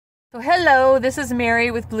So hello, this is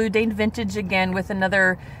Mary with Blue Dane Vintage again with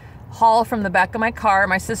another haul from the back of my car.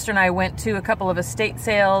 My sister and I went to a couple of estate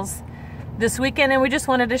sales this weekend and we just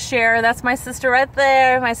wanted to share. That's my sister right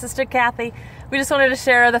there, my sister Kathy. We just wanted to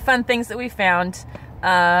share the fun things that we found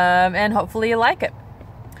and hopefully you like it.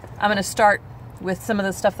 I'm going to start with some of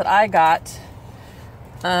the stuff that I got,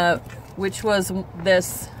 which was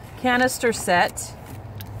this canister set.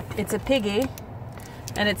 It's a piggy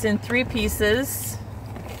and it's in 3 pieces.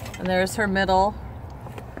 And there's her middle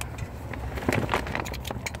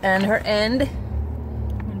and her end.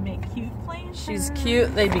 Would make cute planters. She's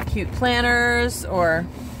cute. They'd be cute planters or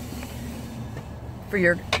for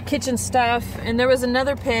your kitchen stuff. And there was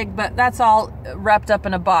another pig, but that's all wrapped up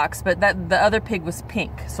in a box. But the other pig was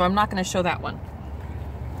pink, so I'm not going to show that one.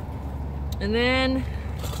 And then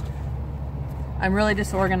I'm really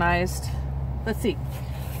disorganized. Let's see.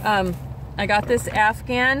 I got this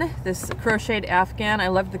Afghan, this crocheted Afghan. I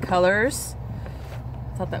loved the colors.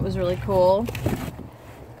 Thought that was really cool.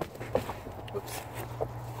 Oops.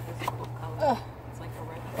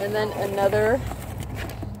 And then another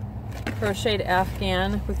crocheted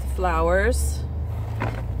Afghan with flowers.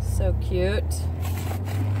 So cute.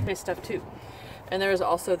 They stuff too. And there's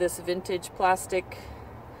also this vintage plastic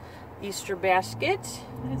Easter basket.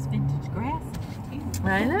 That is vintage grass too.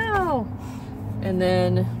 I know. And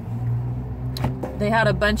then they had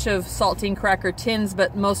a bunch of saltine cracker tins,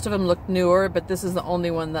 but most of them looked newer, but this is the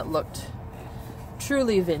only one that looked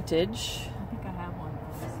truly vintage. I think I have one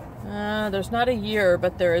of those. There's not a year,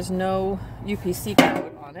 but there is no UPC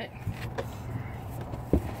code on it.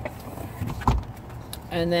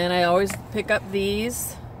 And then I always pick up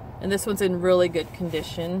these, and this one's in really good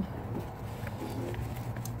condition.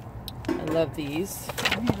 I love these.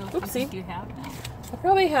 Oopsie. Do you have now? I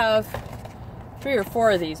probably have 3 or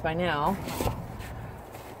 4 of these by now.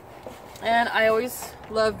 And I always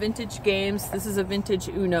love vintage games. This is a vintage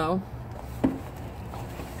Uno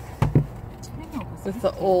with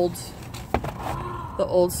the old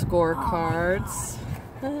score cards.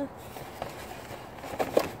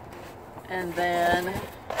 And then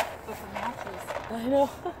I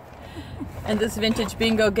know. And this vintage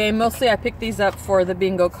bingo game. Mostly I pick these up for the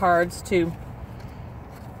bingo cards too,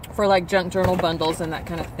 for like junk journal bundles and that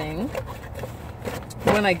kind of thing,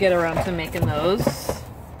 when I get around to making those.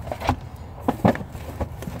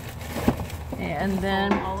 And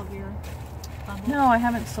then all of your bundles? No, I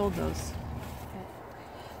haven't sold those.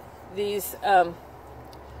 These salt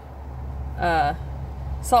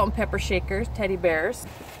and pepper shakers, teddy bears.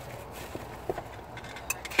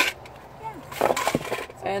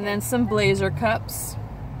 And then some blazer cups.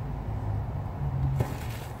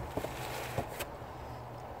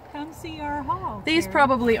 Come see our haul. These Karen.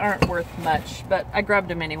 probably aren't worth much, but I grabbed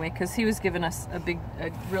them anyway because he was giving us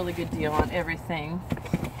a really good deal on everything.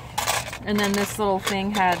 And then this little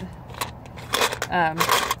thing had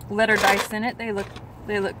letter dice in it. They look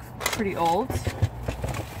pretty old.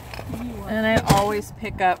 And I always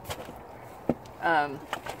pick up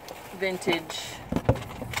vintage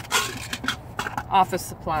office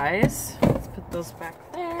supplies. Let's put those back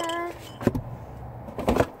there.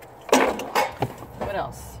 What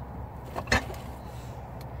else?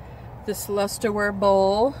 This Lusterware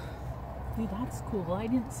bowl. Dude, that's cool. I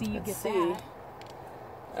didn't see you get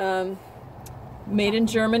that. Made in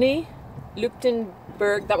Germany,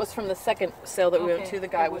 Leuchtenberg. That was from the second sale that we went to. The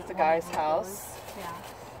guy with the guy's house. Yeah.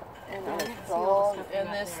 And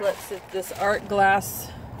this art glass,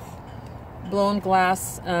 blown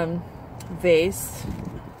glass vase.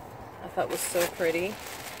 I thought was so pretty.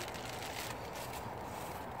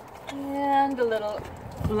 And a little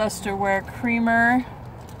Lusterware creamer.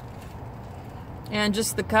 And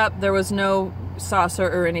just the cup. There was no saucer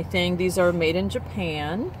or anything. These are made in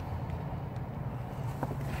Japan.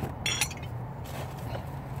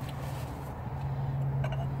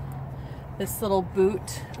 This little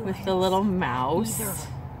boot with the little mouse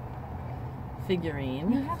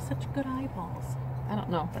figurine. You have such good eyeballs. I don't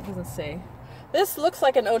know. That doesn't say. This looks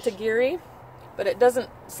like an Otagiri, but it doesn't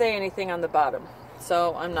say anything on the bottom.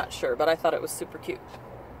 So I'm not sure, but I thought it was super cute.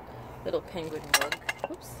 Little penguin mug.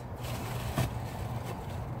 Oops.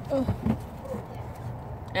 Oh.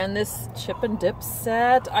 And this chip and dip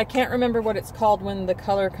set. I can't remember what it's called when the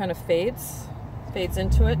color kind of fades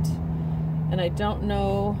into it. And I don't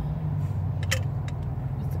know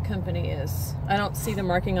what the company is. I don't see the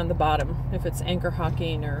marking on the bottom, if it's Anchor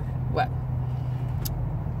Hocking or what.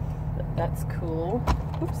 But that's cool.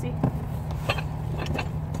 Oopsie.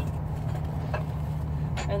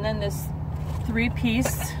 And then this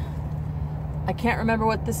 3-piece. I can't remember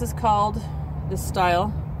what this is called, this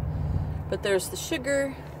style. But there's the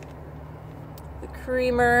sugar, the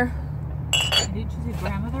creamer. Did you say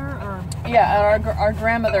grandmother or? Yeah, our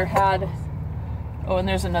grandmother had. Oh, and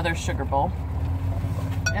there's another sugar bowl.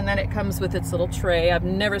 And then it comes with its little tray. I've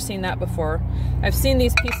never seen that before. I've seen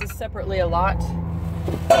these pieces separately a lot,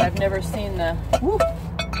 but I've never seen the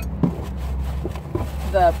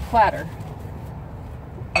platter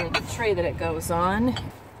or the tray that it goes on.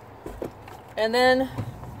 And then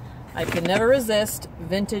I can never resist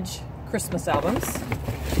vintage Christmas albums.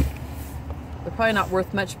 They're probably not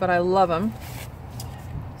worth much, but I love them.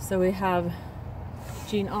 So we have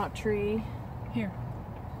Gene Autry. Here.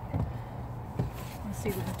 Let's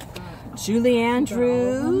see what you got. Julie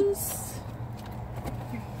Andrews.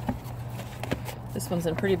 This one's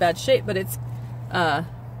in pretty bad shape, but it's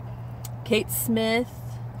Kate Smith.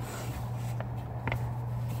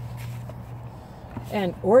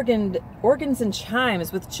 And Organs and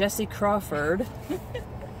Chimes with Jesse Crawford.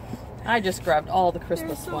 I just grabbed all the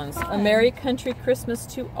Christmas ones. fun. A Merry Country Christmas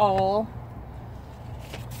to All.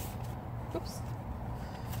 Oops.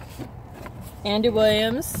 Andy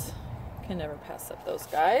Williams. Can never pass up those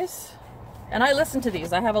guys. And I listen to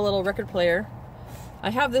these. I have a little record player. I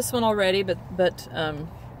have this one already, but I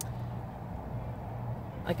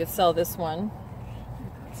could sell this one.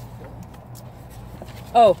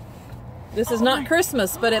 Oh, this is not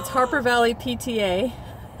Christmas, but it's Harper Valley PTA.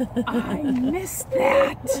 I missed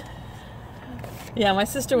that. Yeah, my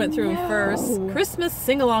sister went through them first. Christmas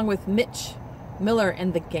sing-along with Mitch Miller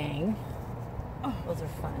and the Gang. Oh. Those are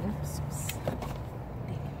fun.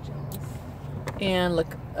 And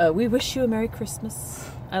look, We Wish You a Merry Christmas.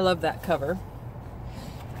 I love that cover.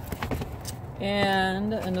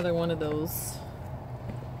 And another one of those.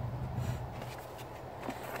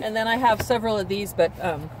 And then I have several of these, but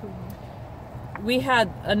we had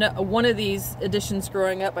one of these editions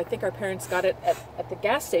growing up. I think our parents got it at the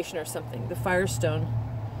gas station or something, the Firestone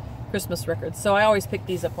Christmas records. So I always pick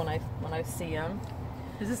these up when I see them.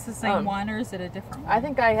 Is this the same one or is it a different one? I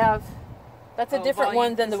think I have. That's a different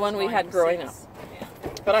one than the one we had growing up. Yeah.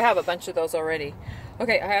 But I have a bunch of those already.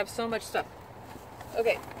 Okay, I have so much stuff.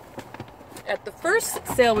 Okay. At the first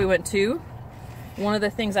sale we went to, one of the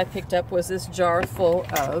things I picked up was this jar full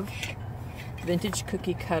of vintage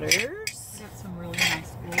cookie cutters. Got some really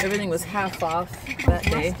nice old Everything was ones. half off Look at that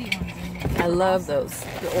those day. rusty ones in there. I love Awesome. those,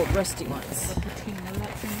 the old rusty ones. The patina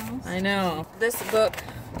that's in those. I know.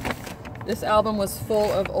 This album was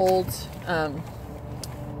full of old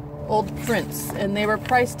prints, and they were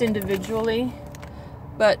priced individually,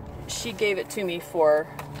 but she gave it to me for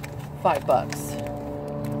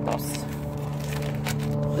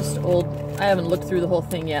 $5. Just old. I haven't looked through the whole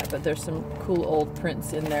thing yet, but there's some cool old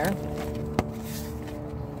prints in there.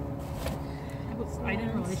 I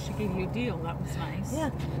didn't realize she gave you a deal. That was nice.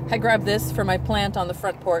 Yeah. I grabbed this for my plant on the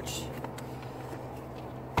front porch.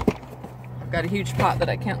 I've got a huge pot that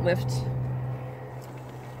I can't lift.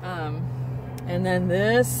 And then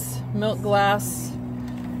this milk glass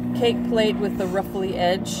cake plate with the ruffly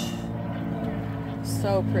edge.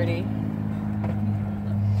 So pretty.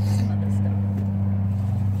 Some of this stuff.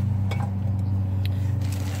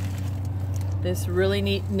 This really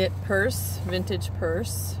neat knit purse, vintage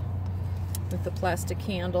purse with the plastic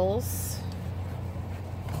handles.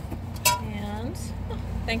 And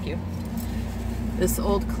thank you. This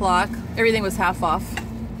old clock. Everything was half off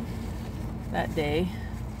that day.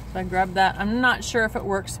 So I grabbed that. I'm not sure if it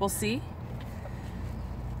works. We'll see.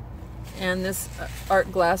 And this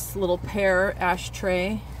art glass little pear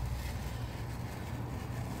ashtray.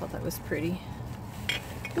 Thought that was pretty.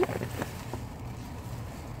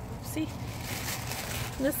 See?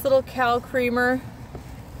 This little cow creamer.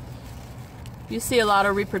 You see a lot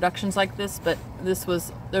of reproductions like this, but this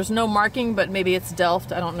was, there's no marking, but maybe it's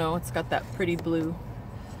Delft. I don't know. It's got that pretty blue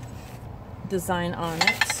design on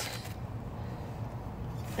it.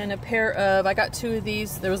 And a pair of, I got two of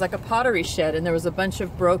these. There was like a pottery shed, and there was a bunch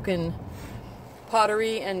of broken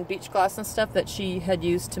pottery and beach glass and stuff that she had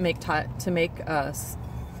used to make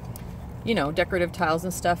you know, decorative tiles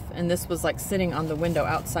and stuff. And this was like sitting on the window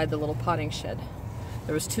outside the little potting shed.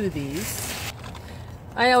 There was two of these.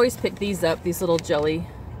 I always pick these up, these little jelly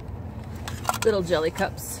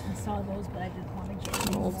cups. I saw those, but I didn't want to get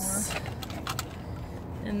any more. Molds.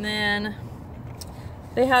 And then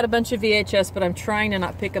they had a bunch of VHS, but I'm trying to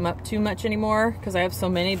not pick them up too much anymore because I have so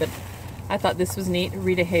many, but I thought this was neat.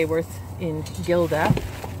 Rita Hayworth in Gilda.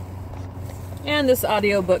 And this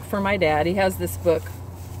audio book for my dad. He has this book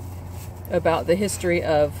about the history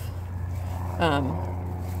of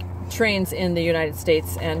trains in the United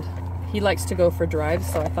States, and he likes to go for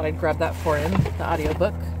drives, so I thought I'd grab that for him, the audio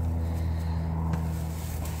book.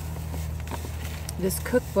 This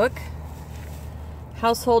cookbook,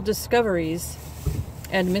 Household Discoveries,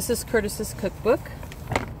 and Mrs. Curtis's cookbook.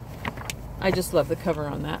 I just love the cover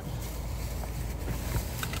on that.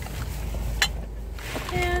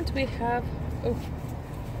 And we have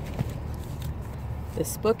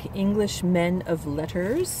this book, English Men of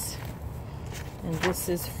Letters. And this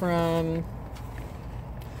is from,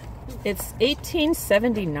 it's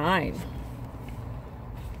 1879.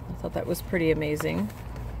 I thought that was pretty amazing.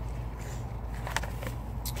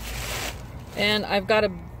 And I've got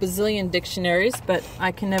a bazillion dictionaries, but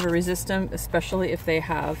I can never resist them, especially if they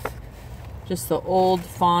have just the old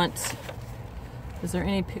font. Is there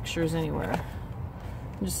any pictures anywhere?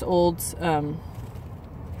 Just old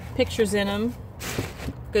pictures in them.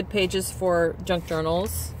 Good pages for junk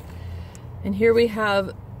journals. And here we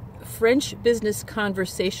have French Business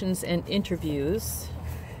Conversations and Interviews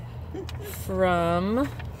from,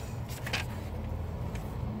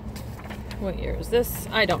 what year is this?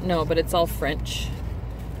 I don't know, but it's all French.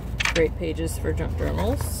 Great pages for junk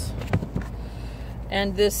journals.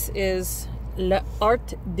 And this is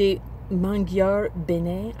L'Art de Mangiare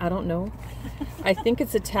Bene. I don't know. I think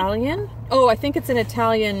it's Italian. Oh, I think it's an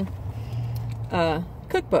Italian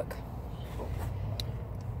cookbook.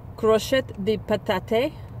 Crochet di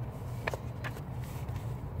patate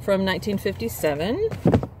from 1957.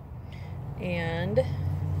 And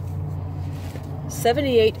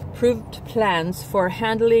 78 proved plans for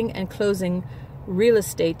handling and closing real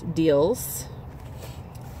estate deals.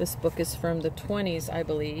 This book is from the 20s, I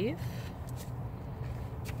believe.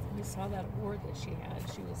 We saw that award that she had.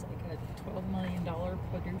 She was like a $12 million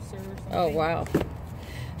producer or something. Oh, wow.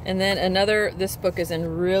 And then another, this book is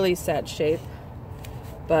in really sad shape,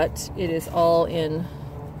 but it is all in,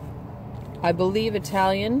 I believe,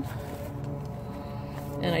 Italian.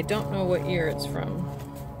 And I don't know what year it's from.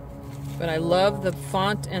 But I love the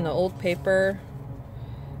font and the old paper.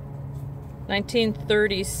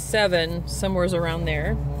 1937, somewhere's around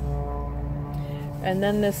there. And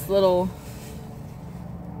then this little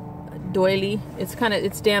doily.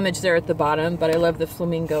 It's damaged there at the bottom, but I love the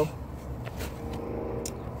flamingo.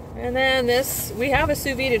 And then this, we have a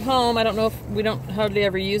sous vide at home. I don't know if, we don't hardly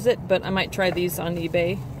ever use it, but I might try these on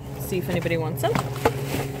eBay, see if anybody wants them.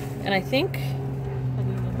 And I think,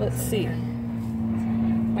 let's see,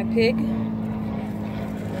 my pig.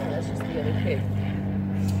 Oh, that's just the other pig.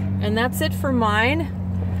 And that's it for mine.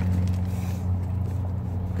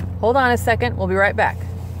 Hold on a second, we'll be right back.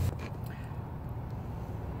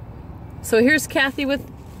 So here's Kathy with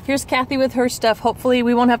her stuff. Hopefully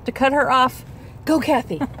we won't have to cut her off. Go,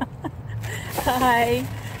 Kathy. Hi.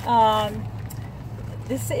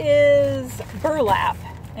 This is burlap,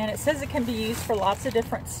 and it says it can be used for lots of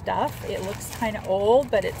different stuff. It looks kind of old,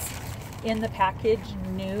 but it's in the package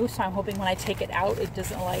new, so I'm hoping when I take it out, it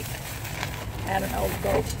doesn't, like, I don't know,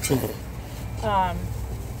 go.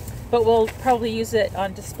 But we'll probably use it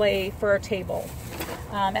on display for our table.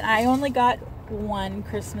 And I only got one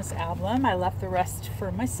Christmas album. I left the rest for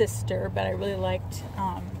my sister, but I really liked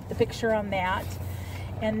the picture on that.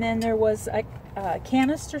 And then there was a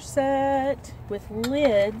canister set with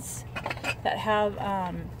lids that have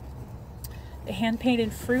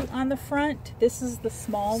hand-painted fruit on the front. This is the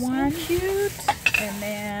small one. Cute. And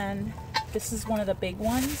then this is one of the big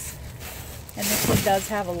ones. And this one does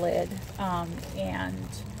have a lid.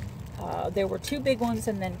 There were two big ones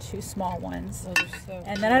and then two small ones. Those are so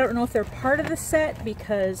and then I don't know if they're part of the set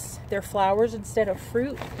because they're flowers instead of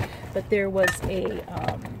fruit, but there was a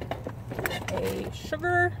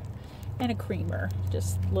sugar and a creamer,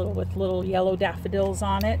 just with little yellow daffodils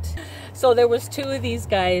on it. So there was two of these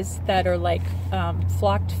guys that are like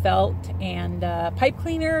flocked felt and pipe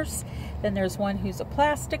cleaners. Then there's one who's a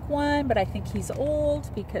plastic one, but I think he's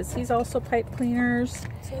old because he's also pipe cleaners.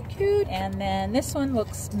 So cute. And then this one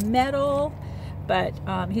looks metal, but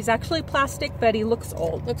he's actually plastic, but he looks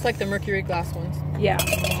old. Looks like the mercury glass ones. Yeah.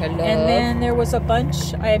 Which I love. And then there was a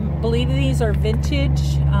bunch, I believe these are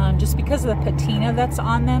vintage, just because of the patina that's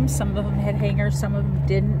on them. Some of them had hangers, some of them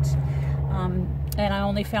didn't. And I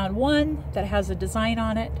only found one that has a design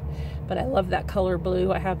on it, but I love that color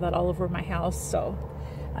blue. I have that all over my house, so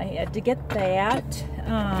I had to get that.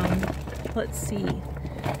 Let's see.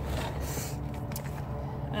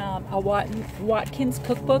 A Watkins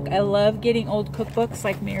cookbook. I love getting old cookbooks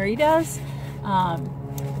like Mary does.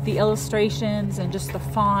 The illustrations and just the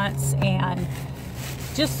fonts and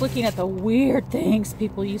just looking at the weird things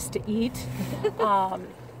people used to eat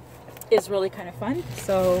is really kind of fun.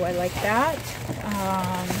 So I like that.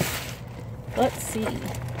 Let's see.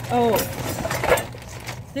 Oh,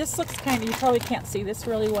 this looks kind of, you probably can't see this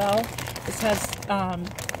really well. This has,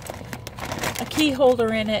 I key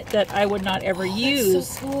holder in it that I would not ever use,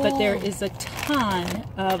 so cool. but there is a ton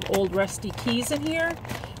of old rusty keys in here,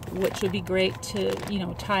 which would be great to, you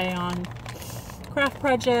know, tie on craft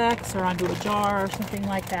projects or onto a jar or something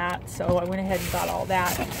like that. So I went ahead and got all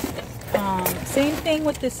that. Same thing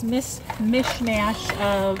with this mishmash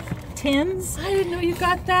of tins. I didn't know you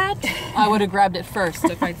got that. I would have grabbed it first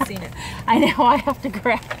if I'd seen it. I know, I have to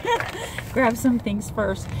grab some things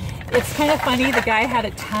first. It's kind of funny, the guy had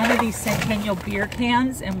a ton of these Centennial beer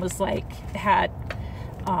cans and was like, had,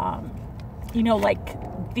 you know,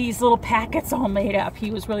 like these little packets all made up.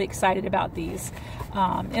 He was really excited about these.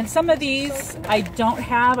 And some of these I don't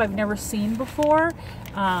have, I've never seen before.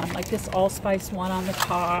 Like this allspice one on the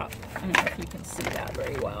top. I don't know if you can see that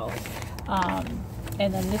very well.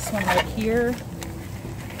 And then this one right here,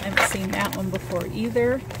 I haven't seen that one before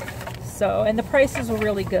either. So, and the prices were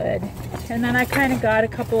really good. And then I kind of got a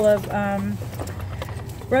couple of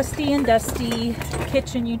rusty and dusty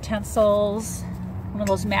kitchen utensils, one of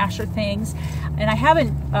those masher things. And I have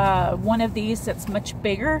one of these that's much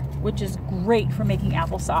bigger, which is great for making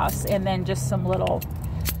applesauce. And then just some little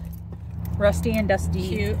rusty and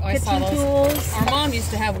dusty kitchen tools. Our mom used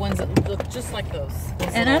to have ones that look just like those.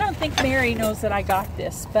 And I don't think Mary knows that I got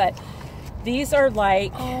this, but these are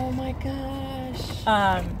like, oh my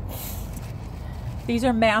gosh. These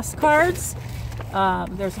are mass cards.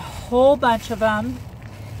 There's a whole bunch of them.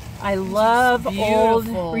 I love old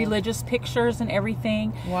religious pictures and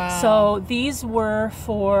everything. Wow. So these were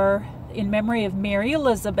in memory of Mary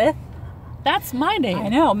Elizabeth. That's my name. I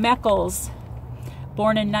know, Meckles.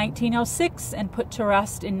 Born in 1906 and put to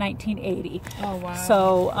rest in 1980. Oh wow.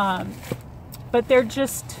 So, but they're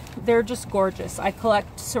just gorgeous. I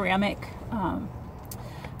collect ceramic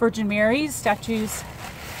Virgin Marys, statues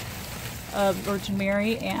of Virgin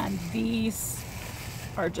Mary, and these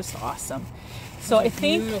are just awesome. So I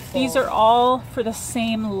think these are all for the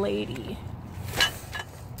same lady,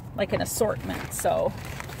 like an assortment. So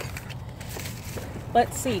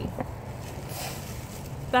let's see.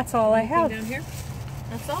 That's all I have. Down here?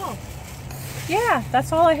 That's all. Yeah,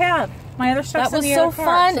 that's all I have. My other stuff's That was in the so other car,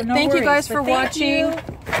 fun. so no Thank you worries. guys for But thank watching. you.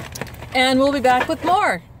 And we'll be back with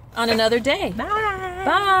more on another day. Bye.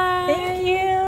 Bye. Thank you.